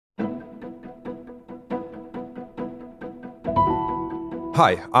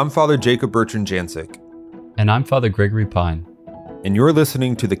Hi, I'm Father Jacob-Bertrand Jancic. And I'm Father Gregory Pine. And you're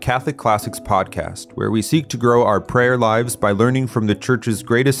listening to the Catholic Classics podcast, where we seek to grow our prayer lives by learning from the Church's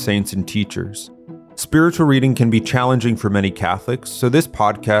greatest saints and teachers. Spiritual reading can be challenging for many Catholics, so this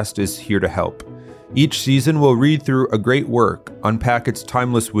podcast is here to help. Each season we'll read through a great work, unpack its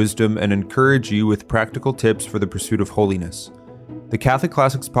timeless wisdom, and encourage you with practical tips for the pursuit of holiness. The Catholic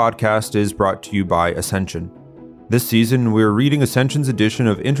Classics podcast is brought to you by Ascension. This season, we're reading Ascension's edition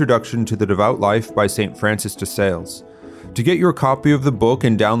of Introduction to the Devout Life by St. Francis de Sales. To get your copy of the book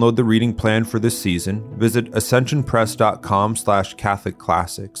and download the reading plan for this season, visit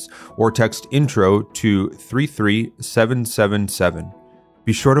ascensionpress.com/CatholicClassics or text intro to 33777.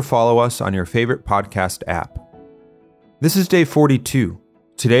 Be sure to follow us on your favorite podcast app. This is day 42.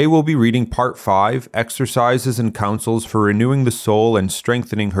 Today we'll be reading Part 5, Exercises and Counsels for Renewing the Soul and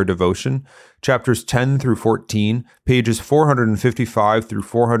Strengthening Her Devotion, chapters 10 through 14, pages 455 through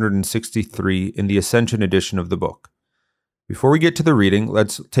 463 in the Ascension edition of the book. Before we get to the reading,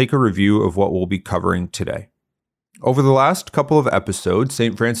 let's take a review of what we'll be covering today. Over the last couple of episodes,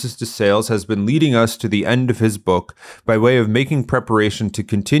 St. Francis de Sales has been leading us to the end of his book by way of making preparation to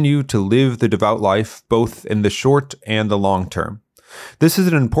continue to live the devout life both in the short and the long term. This is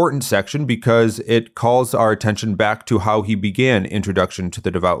an important section because it calls our attention back to how he began Introduction to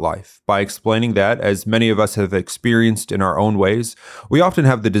the Devout Life, by explaining that, as many of us have experienced in our own ways, we often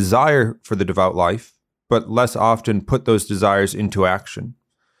have the desire for the devout life, but less often put those desires into action.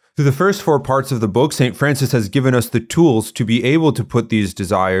 Through the first 4 parts of the book, St. Francis has given us the tools to be able to put these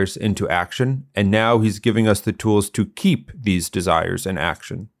desires into action, and now he's giving us the tools to keep these desires in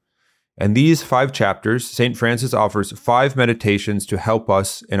action. In these 5 chapters, St. Francis offers 5 meditations to help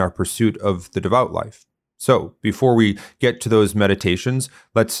us in our pursuit of the devout life. So, before we get to those meditations,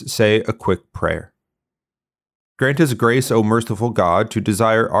 let's say a quick prayer. Grant us grace, O merciful God, to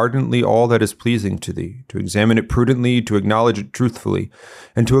desire ardently all that is pleasing to Thee, to examine it prudently, to acknowledge it truthfully,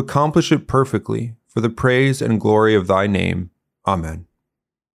 and to accomplish it perfectly, for the praise and glory of Thy name. Amen.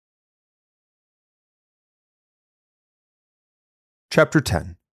 Chapter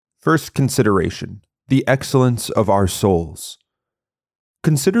 10. First consideration, the excellence of our souls.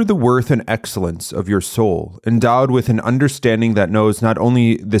 Consider the worth and excellence of your soul, endowed with an understanding that knows not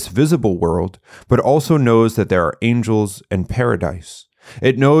only this visible world, but also knows that there are angels and paradise.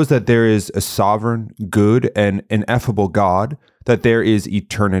 It knows that there is a sovereign, good, and ineffable God, that there is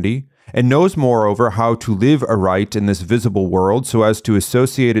eternity, and knows moreover how to live aright in this visible world so as to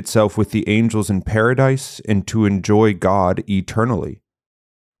associate itself with the angels in paradise and to enjoy God eternally.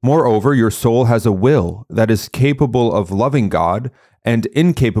 Moreover, your soul has a will that is capable of loving God and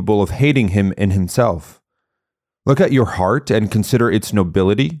incapable of hating Him in Himself. Look at your heart and consider its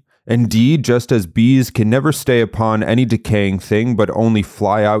nobility. Indeed, just as bees can never stay upon any decaying thing but only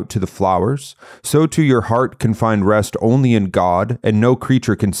fly out to the flowers, so too your heart can find rest only in God, and no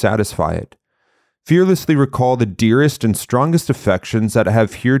creature can satisfy it. Fearlessly recall the dearest and strongest affections that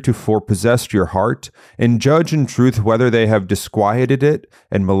have heretofore possessed your heart, and judge in truth whether they have disquieted it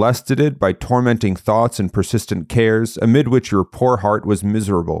and molested it by tormenting thoughts and persistent cares, amid which your poor heart was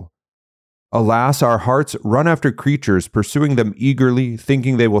miserable. Alas, our hearts run after creatures, pursuing them eagerly,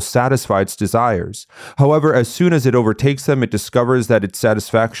 thinking they will satisfy its desires. However, as soon as it overtakes them, it discovers that its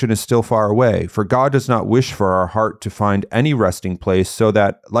satisfaction is still far away, for God does not wish for our heart to find any resting place, so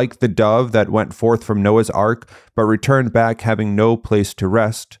that, like the dove that went forth from Noah's ark, but returned back having no place to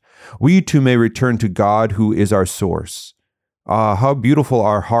rest, we too may return to God, who is our source. Ah, how beautiful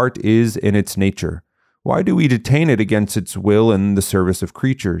our heart is in its nature! Why do we detain it against its will in the service of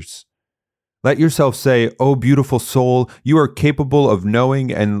creatures? Let yourself say, O beautiful soul, you are capable of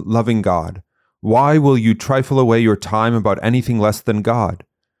knowing and loving God. Why will you trifle away your time about anything less than God?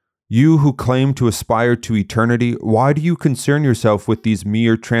 You who claim to aspire to eternity, why do you concern yourself with these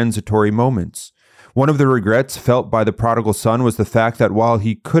mere transitory moments? One of the regrets felt by the prodigal son was the fact that while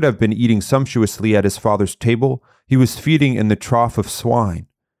he could have been eating sumptuously at his father's table, he was feeding in the trough of swine.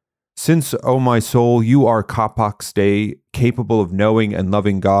 Since, O my soul, you are capax Dei, capable of knowing and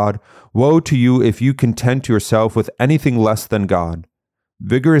loving God, woe to you if you content yourself with anything less than God.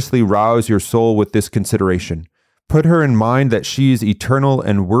 Vigorously rouse your soul with this consideration. Put her in mind that she is eternal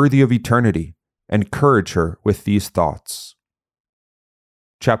and worthy of eternity. Encourage her with these thoughts.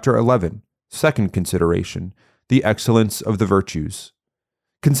 Chapter 11. Second consideration, the excellence of the virtues.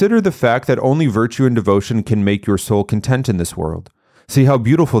 Consider the fact that only virtue and devotion can make your soul content in this world. See how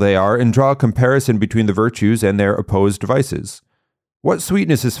beautiful they are, and draw a comparison between the virtues and their opposed vices. What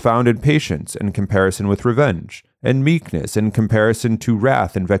sweetness is found in patience in comparison with revenge, and meekness in comparison to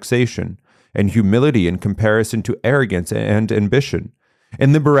wrath and vexation, and humility in comparison to arrogance and ambition,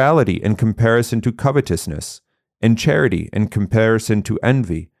 in liberality in comparison to covetousness, in charity in comparison to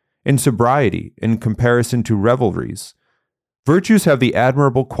envy, in sobriety in comparison to revelries. Virtues have the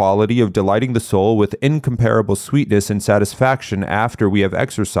admirable quality of delighting the soul with incomparable sweetness and satisfaction after we have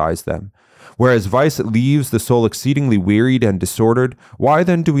exercised them. Whereas vice leaves the soul exceedingly wearied and disordered, why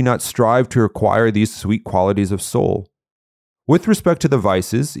then do we not strive to acquire these sweet qualities of soul? With respect to the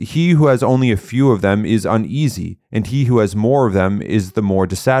vices, he who has only a few of them is uneasy, and he who has more of them is the more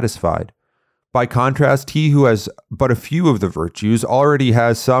dissatisfied. By contrast, he who has but a few of the virtues already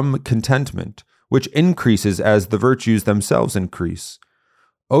has some contentment, which increases as the virtues themselves increase.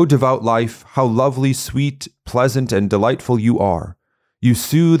 O devout life, how lovely, sweet, pleasant, and delightful you are! You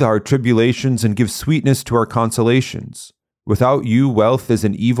soothe our tribulations and give sweetness to our consolations. Without you, wealth is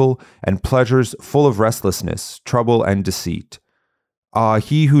an evil, and pleasures full of restlessness, trouble, and deceit. Ah,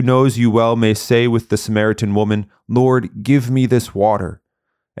 he who knows you well may say with the Samaritan woman, Lord, give me this water,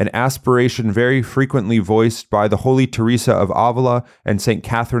 an aspiration very frequently voiced by the Holy Teresa of Avila and St.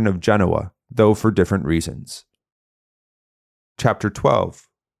 Catherine of Genoa, though for different reasons. Chapter 12.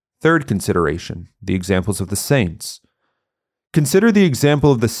 Third consideration, the examples of the saints. Consider the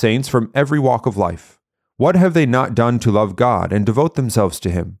example of the saints from every walk of life. What have they not done to love God and devote themselves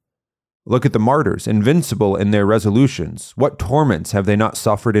to Him? Look at the martyrs, invincible in their resolutions. What torments have they not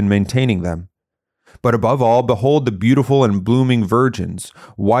suffered in maintaining them? But above all, behold the beautiful and blooming virgins,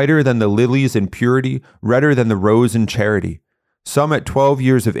 whiter than the lilies in purity, redder than the rose in charity. Some at 12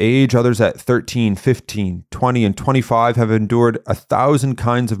 years of age, others at 13, 15, 20, and 25 have endured 1,000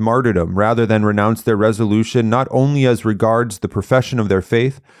 kinds of martyrdom rather than renounce their resolution not only as regards the profession of their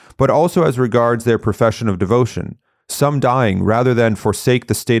faith, but also as regards their profession of devotion. Some dying rather than forsake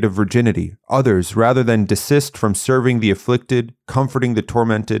the state of virginity, others rather than desist from serving the afflicted, comforting the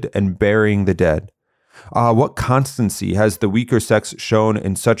tormented, and burying the dead. Ah, what constancy has the weaker sex shown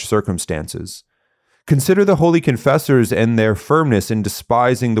in such circumstances! Consider the holy confessors and their firmness in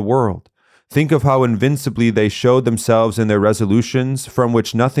despising the world. Think of how invincibly they showed themselves in their resolutions, from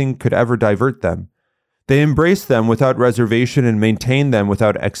which nothing could ever divert them. They embraced them without reservation and maintained them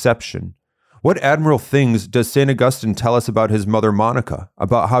without exception. What admirable things does St. Augustine tell us about his mother Monica,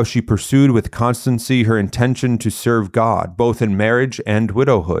 about how she pursued with constancy her intention to serve God, both in marriage and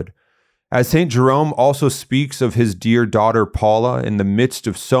widowhood. As St. Jerome also speaks of his dear daughter Paula in the midst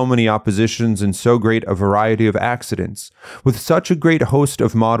of so many oppositions and so great a variety of accidents. With such a great host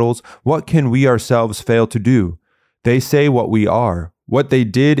of models, what can we ourselves fail to do? They say what we are. What they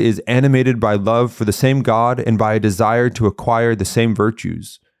did is animated by love for the same God and by a desire to acquire the same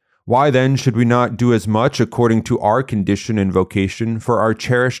virtues. Why then should we not do as much according to our condition and vocation for our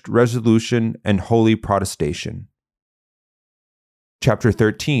cherished resolution and holy protestation? Chapter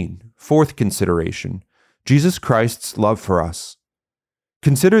 13. Fourth consideration, Jesus Christ's love for us.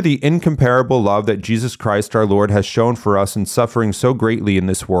 Consider the incomparable love that Jesus Christ our Lord has shown for us in suffering so greatly in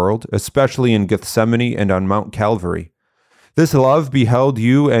this world, especially in Gethsemane and on Mount Calvary. This love beheld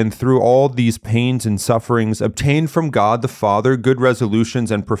you, and through all these pains and sufferings obtained from God the Father good resolutions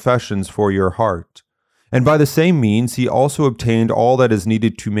and professions for your heart. And by the same means he also obtained all that is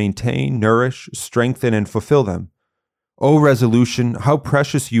needed to maintain, nourish, strengthen, and fulfill them. O resolution, how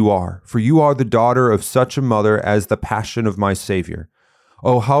precious you are, for you are the daughter of such a mother as the passion of my Savior.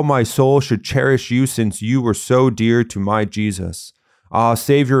 Oh, how my soul should cherish you, since you were so dear to my Jesus. Ah,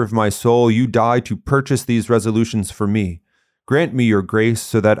 Savior of my soul, you died to purchase these resolutions for me. Grant me your grace,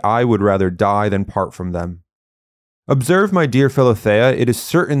 so that I would rather die than part from them. Observe, my dear Philothea, it is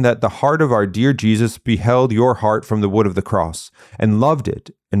certain that the heart of our dear Jesus beheld your heart from the wood of the cross, and loved it,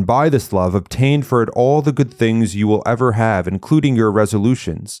 and by this love obtained for it all the good things you will ever have, including your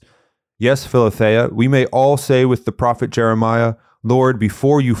resolutions. Yes, Philothea, we may all say with the prophet Jeremiah, Lord,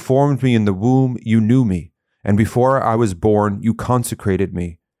 before you formed me in the womb, you knew me, and before I was born, you consecrated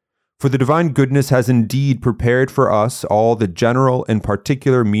me. For the divine goodness has indeed prepared for us all the general and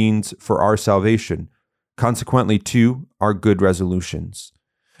particular means for our salvation, consequently, too, our good resolutions.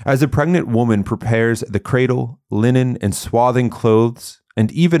 As a pregnant woman prepares the cradle, linen, and swathing clothes,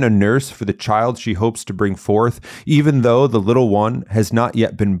 and even a nurse for the child she hopes to bring forth, even though the little one has not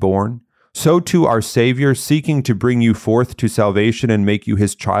yet been born, so too our Savior, seeking to bring you forth to salvation and make you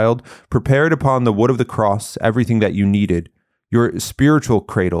his child, prepared upon the wood of the cross everything that you needed, your spiritual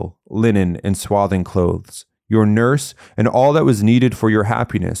cradle, linen, and swathing clothes, your nurse, and all that was needed for your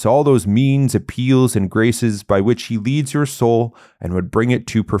happiness, all those means, appeals, and graces by which he leads your soul and would bring it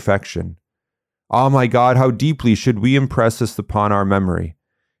to perfection. Ah, my God, how deeply should we impress this upon our memory.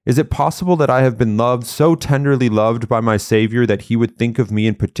 Is it possible that I have been loved, so tenderly loved by my Savior, that he would think of me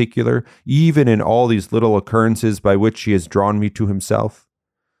in particular, even in all these little occurrences by which he has drawn me to himself?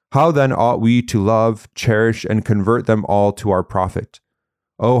 How then ought we to love, cherish, and convert them all to our profit?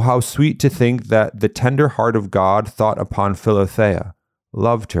 Oh, how sweet to think that the tender heart of God thought upon Philothea,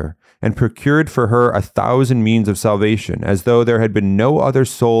 loved her, and procured for her 1,000 means of salvation, as though there had been no other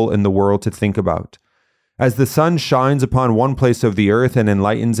soul in the world to think about. As the sun shines upon one place of the earth and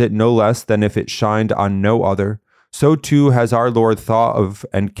enlightens it no less than if it shined on no other, so too has our Lord thought of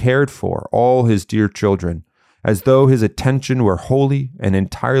and cared for all his dear children, as though his attention were wholly and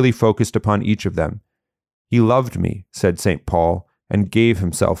entirely focused upon each of them. He loved me, said St. Paul, and gave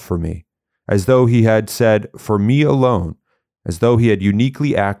himself for me, as though he had said, for me alone, as though he had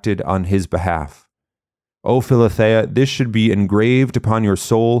uniquely acted on his behalf. O Philothea, this should be engraved upon your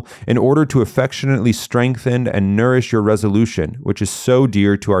soul in order to affectionately strengthen and nourish your resolution, which is so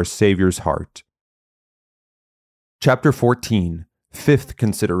dear to our Savior's heart. Chapter 14, Fifth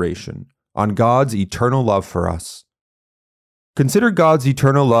Consideration, on God's eternal love for us. Consider God's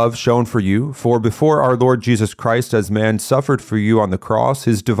eternal love shown for you, for before our Lord Jesus Christ as man suffered for you on the cross,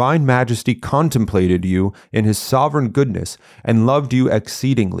 his divine majesty contemplated you in his sovereign goodness and loved you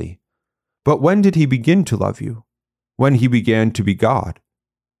exceedingly. But when did he begin to love you? When he began to be God.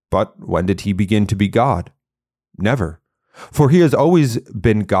 But when did he begin to be God? Never. For he has always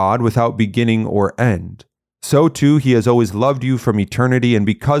been God without beginning or end. So too he has always loved you from eternity, and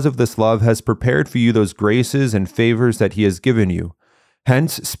because of this love has prepared for you those graces and favors that he has given you.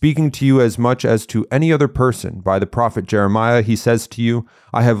 Hence, speaking to you as much as to any other person, by the prophet Jeremiah, he says to you,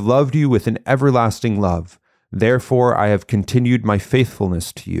 I have loved you with an everlasting love. Therefore I have continued my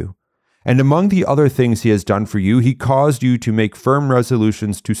faithfulness to you. And among the other things he has done for you, he caused you to make firm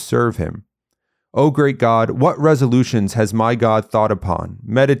resolutions to serve him. O great God, what resolutions has my God thought upon,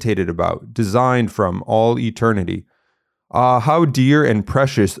 meditated about, designed from all eternity? Ah, how dear and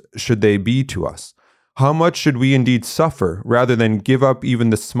precious should they be to us! How much should we indeed suffer, rather than give up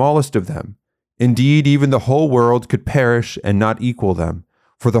even the smallest of them? Indeed, even the whole world could perish and not equal them,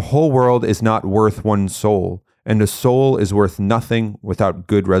 for the whole world is not worth one soul, and a soul is worth nothing without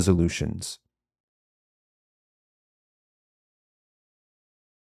good resolutions.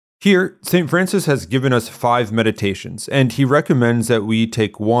 Here, St. Francis has given us 5 meditations, and he recommends that we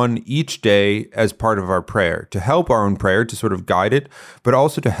take one each day as part of our prayer, to help our own prayer, to sort of guide it, but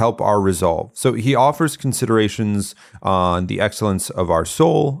also to help our resolve. So he offers considerations on the excellence of our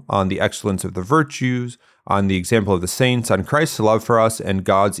soul, on the excellence of the virtues, on the example of the saints, on Christ's love for us, and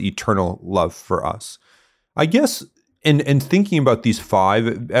God's eternal love for us. I guess in thinking about these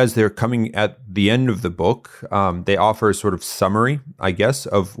 5, as they're coming at the end of the book, they offer a sort of summary, I guess,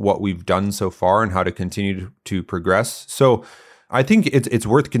 of what we've done so far and how to continue to progress. So I think it's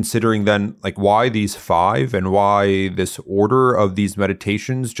worth considering then, like, why these 5 and why this order of these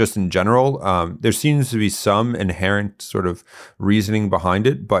meditations, just in general. There seems to be some inherent sort of reasoning behind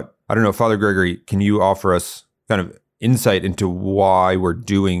it, but I don't know, Father Gregory, can you offer us kind of insight into why we're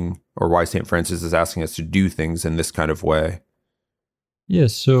doing, or why St. Francis is asking us to do things in this kind of way?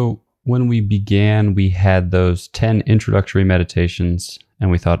 Yes, so when we began, we had those 10 introductory meditations, and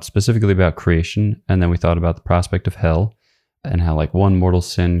we thought specifically about creation, and then we thought about the prospect of hell, and how like one mortal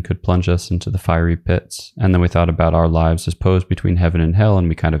sin could plunge us into the fiery pits. And then we thought about our lives as posed between heaven and hell, and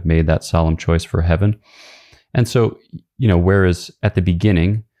we kind of made that solemn choice for heaven. And so, whereas at the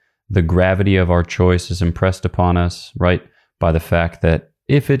beginning, the gravity of our choice is impressed upon us, right, by the fact that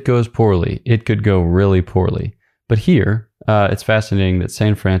if it goes poorly, it could go really poorly. But here, it's fascinating that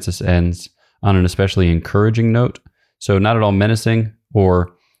St. Francis ends on an especially encouraging note. So not at all menacing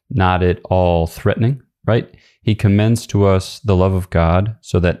or not at all threatening, right? He commends to us the love of God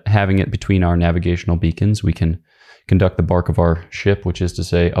so that having it between our navigational beacons, we can conduct the bark of our ship, which is to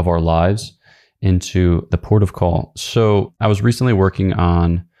say of our lives, into the port of call. So I was recently working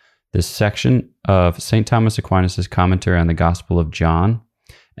on this section of St. Thomas Aquinas' commentary on the Gospel of John.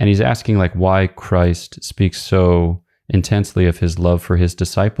 And he's asking why Christ speaks so intensely of his love for his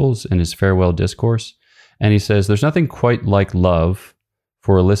disciples in his farewell discourse. And he says, there's nothing quite like love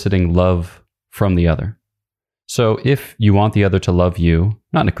for eliciting love from the other. So if you want the other to love you,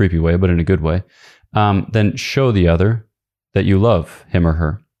 not in a creepy way, but in a good way, then show the other that you love him or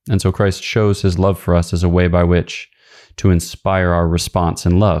her. And so Christ shows his love for us as a way by which to inspire our response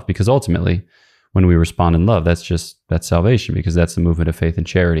in love, because ultimately, when we respond in love, that's salvation, because that's the movement of faith and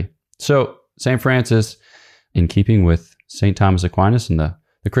charity. So St. Francis, in keeping with St. Thomas Aquinas and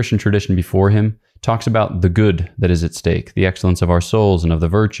the Christian tradition before him, talks about the good that is at stake, the excellence of our souls and of the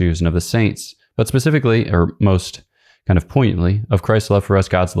virtues and of the saints, but specifically, or most kind of poignantly of Christ's love for us,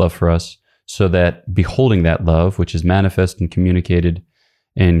 God's love for us, so that beholding that love, which is manifest and communicated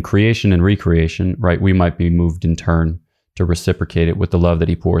in creation and recreation, right, we might be moved in turn to reciprocate it with the love that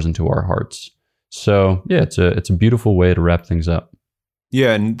he pours into our hearts. So yeah, it's a beautiful way to wrap things up.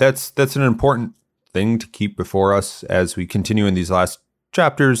 Yeah, and that's an important thing to keep before us as we continue in these last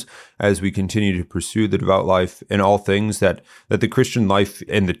chapters, as we continue to pursue the devout life in all things, that the Christian life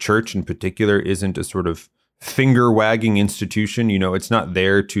and the church in particular isn't a sort of finger-wagging institution. It's not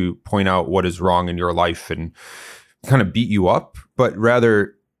there to point out what is wrong in your life and kind of beat you up, but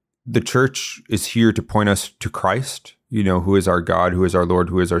rather the church is here to point us to Christ, who is our God, who is our Lord,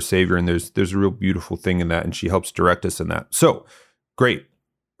 who is our Savior. And there's a real beautiful thing in that, and she helps direct us in that. So, great.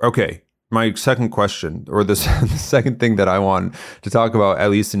 Okay. My second question, or the second thing that I want to talk about,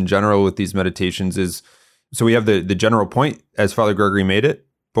 at least in general with these meditations, is, so we have the general point as Father Gregory made it,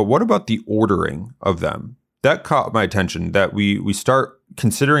 but what about the ordering of them? That caught my attention, that we start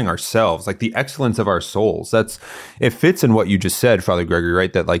considering ourselves, like the excellence of our souls. It fits in what you just said, Father Gregory,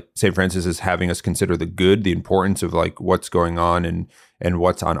 right? That like St. Francis is having us consider the good, the importance of like what's going on and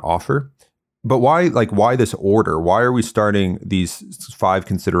what's on offer. But why this order? Why are we starting these 5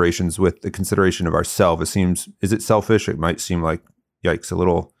 considerations with the consideration of ourself? Is it selfish? It might seem like, yikes, a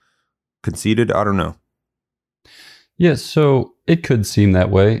little conceited. I don't know. Yes, so it could seem that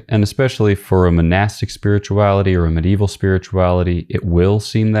way, and especially for a monastic spirituality or a medieval spirituality, it will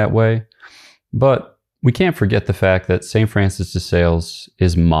seem that way. But we can't forget the fact that St. Francis de Sales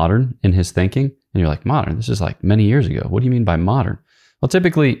is modern in his thinking. And you're like, modern? This is like many years ago. What do you mean by modern? Well,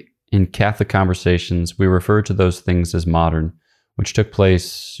 typically in Catholic conversations, we refer to those things as modern, which took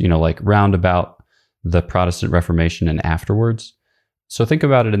place, like round about the Protestant Reformation and afterwards. So think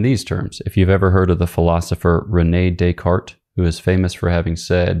about it in these terms. If you've ever heard of the philosopher René Descartes, who is famous for having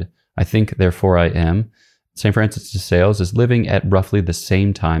said, "I think, therefore I am," St. Francis de Sales is living at roughly the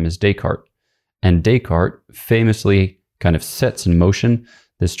same time as Descartes. And Descartes famously kind of sets in motion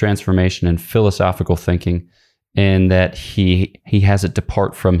this transformation in philosophical thinking, in that he has it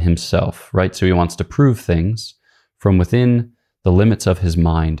depart from himself, right? So he wants to prove things from within the limits of his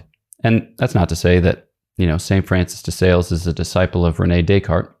mind. And that's not to say that St. Francis de Sales is a disciple of René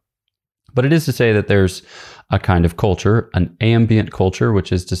Descartes, but it is to say that there's a kind of culture, an ambient culture,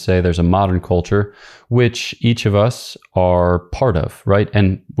 which is to say there's a modern culture, which each of us are part of, right?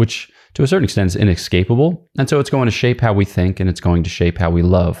 And which to a certain extent is inescapable. And so it's going to shape how we think, and it's going to shape how we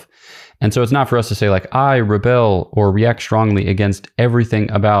love. And so it's not for us to say like, I rebel or react strongly against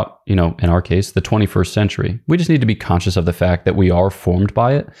everything about, in our case, the 21st century. We just need to be conscious of the fact that we are formed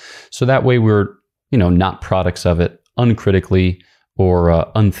by it. So that way we're not products of it uncritically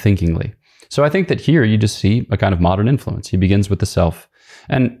or unthinkingly. So I think that here you just see a kind of modern influence. He begins with the self.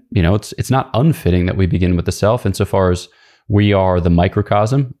 And, it's not unfitting that we begin with the self insofar as we are the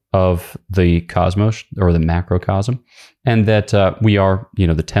microcosm of the cosmos or the macrocosm, and that we are,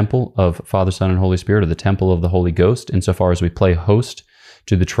 the temple of Father, Son, and Holy Spirit, or the temple of the Holy Ghost, insofar as we play host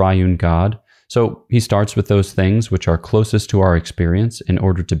to the triune God. So he starts with those things which are closest to our experience in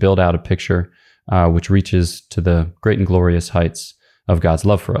order to build out a picture which reaches to the great and glorious heights of God's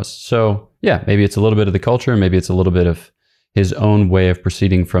love for us. So yeah, maybe it's a little bit of the culture, maybe it's a little bit of his own way of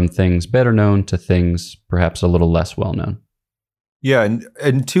proceeding from things better known to things perhaps a little less well known. Yeah,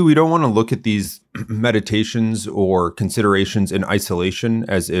 and two, we don't want to look at these meditations or considerations in isolation,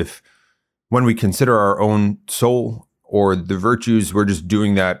 as if when we consider our own soul or the virtues, we're just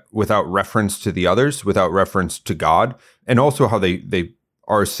doing that without reference to the others, without reference to God, and also how they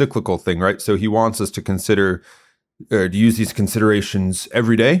are a cyclical thing, right? So he wants us to consider, to use these considerations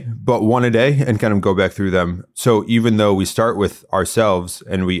every day, but one a day, and kind of go back through them. So even though we start with ourselves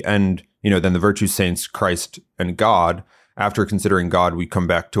and we end, then the virtue saints, Christ and God, after considering God, we come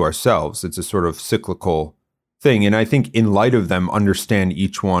back to ourselves. It's a sort of cyclical thing. And I think in light of them, understand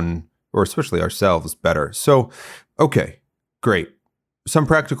each one, or especially ourselves, better. So, okay, great. Some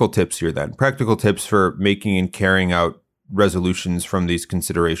practical tips here then. Practical tips for making and carrying out resolutions from these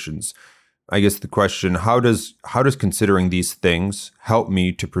considerations. I guess the question, how does considering these things help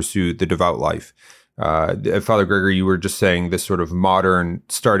me to pursue the devout life? Father Gregory, you were just saying this sort of modern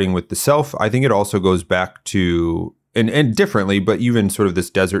starting with the self. I think it also goes back to, and differently, but even sort of this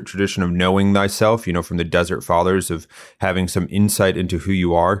desert tradition of knowing thyself, from the desert fathers, of having some insight into who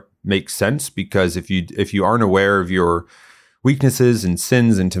you are, makes sense, because if you aren't aware of your weaknesses and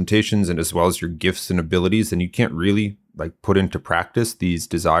sins and temptations, and as well as your gifts and abilities, then you can't really put into practice these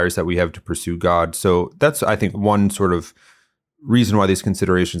desires that we have to pursue God. So that's, I think, one sort of reason why these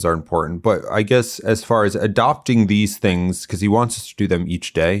considerations are important. But I guess as far as adopting these things, because he wants us to do them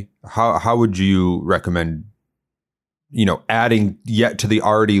each day, how would you recommend adding yet to the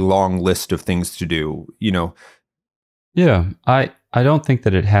already long list of things to do, Yeah, I don't think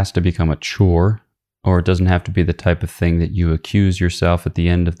that it has to become a chore, or it doesn't have to be the type of thing that you accuse yourself at the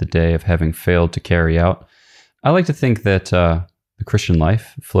end of the day of having failed to carry out. I like to think that the Christian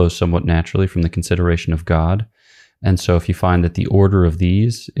life flows somewhat naturally from the consideration of God. And so if you find that the order of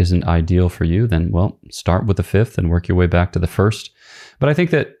these isn't ideal for you, then, well, start with the fifth and work your way back to the first. But I think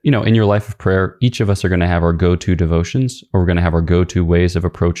that, in your life of prayer, each of us are going to have our go-to devotions, or we're going to have our go-to ways of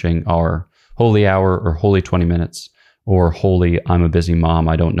approaching our holy hour or holy 20 minutes, or holy, I'm a busy mom,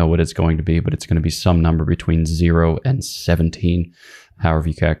 I don't know what it's going to be, but it's going to be some number between 0 and 17, however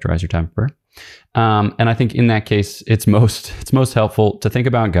you characterize your time of prayer. And I think in that case, it's most helpful to think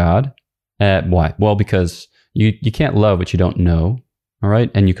about God. Why? Well, because you can't love what you don't know, all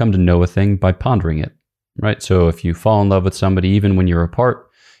right? And you come to know a thing by pondering it, right? So if you fall in love with somebody, even when you're apart,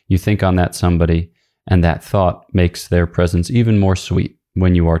 you think on that somebody, and that thought makes their presence even more sweet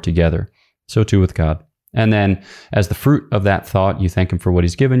when you are together. So too with God. And then as the fruit of that thought, you thank him for what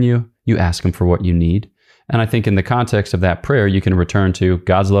he's given you, you ask him for what you need. And I think in the context of that prayer, you can return to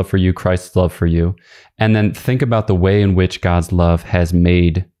God's love for you, Christ's love for you, and then think about the way in which God's love has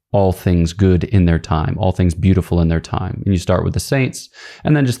made all things good in their time, all things beautiful in their time. And you start with the saints,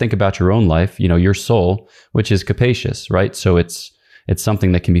 and then just think about your own life, your soul, which is capacious, right? So it's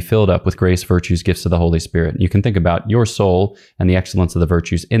something that can be filled up with grace, virtues, gifts of the Holy Spirit. You can think about your soul and the excellence of the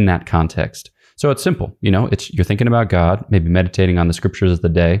virtues in that context. So it's simple, you're thinking about God, maybe meditating on the scriptures of the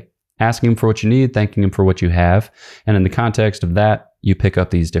day, asking him for what you need, thanking him for what you have. And in the context of that, you pick up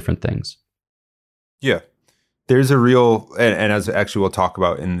these different things. Yeah. There's a real, and as actually we'll talk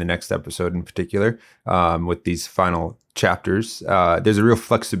about in the next episode in particular, with these final chapters, there's a real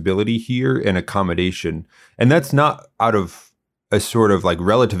flexibility here and accommodation. And that's not out of a sort of like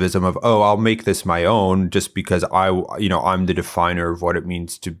relativism of, I'll make this my own just because I'm the definer of what it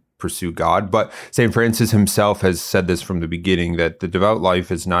means to pursue God. But St. Francis himself has said this from the beginning, that the devout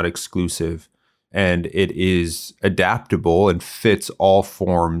life is not exclusive, and it is adaptable and fits all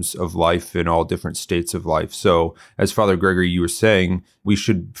forms of life in all different states of life. So as Father Gregory, you were saying, we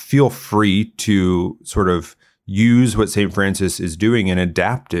should feel free to sort of use what St. Francis is doing and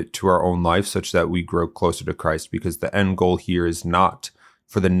adapt it to our own life such that we grow closer to Christ, because the end goal here is not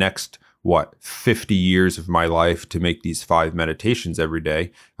for the next 50 years of my life to make these 5 meditations every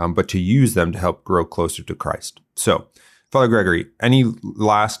day, but to use them to help grow closer to Christ. So, Father Gregory, any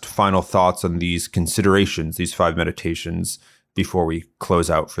last final thoughts on these considerations, these 5 meditations, before we close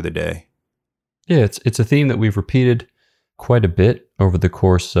out for the day? Yeah, it's a theme that we've repeated quite a bit over the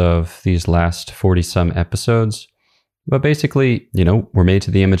course of these last 40-some episodes. But basically, we're made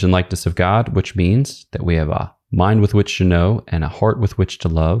to the image and likeness of God, which means that we have a mind with which to know and a heart with which to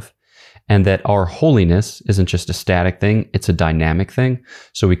love. And that our holiness isn't just a static thing, it's a dynamic thing.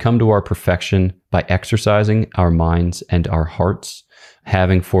 So we come to our perfection by exercising our minds and our hearts,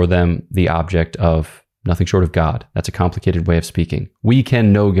 having for them the object of nothing short of God. That's a complicated way of speaking. We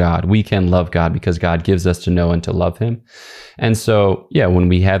can know God, we can love God because God gives us to know and to love him. And so, when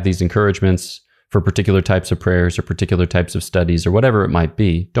we have these encouragements for particular types of prayers or particular types of studies or whatever it might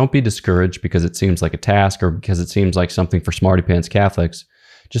be, don't be discouraged because it seems like a task or because it seems like something for smarty pants Catholics.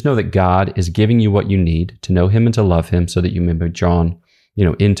 Just know that God is giving you what you need to know him and to love him so that you may be drawn,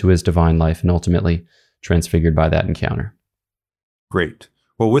 into his divine life and ultimately transfigured by that encounter. Great.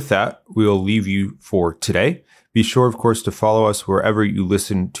 Well, with that, we'll leave you for today. Be sure, of course, to follow us wherever you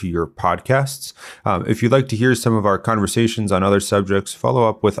listen to your podcasts. If you'd like to hear some of our conversations on other subjects, follow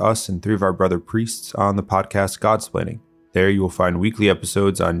up with us and 3 of our brother priests on the podcast Godsplaining. There you will find weekly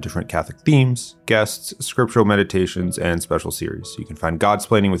episodes on different Catholic themes, guests, scriptural meditations, and special series. You can find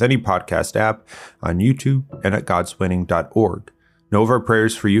Godsplaining with any podcast app on YouTube and at godsplaining.org. Know of our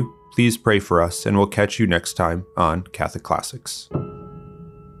prayers for you. Please pray for us, and we'll catch you next time on Catholic Classics.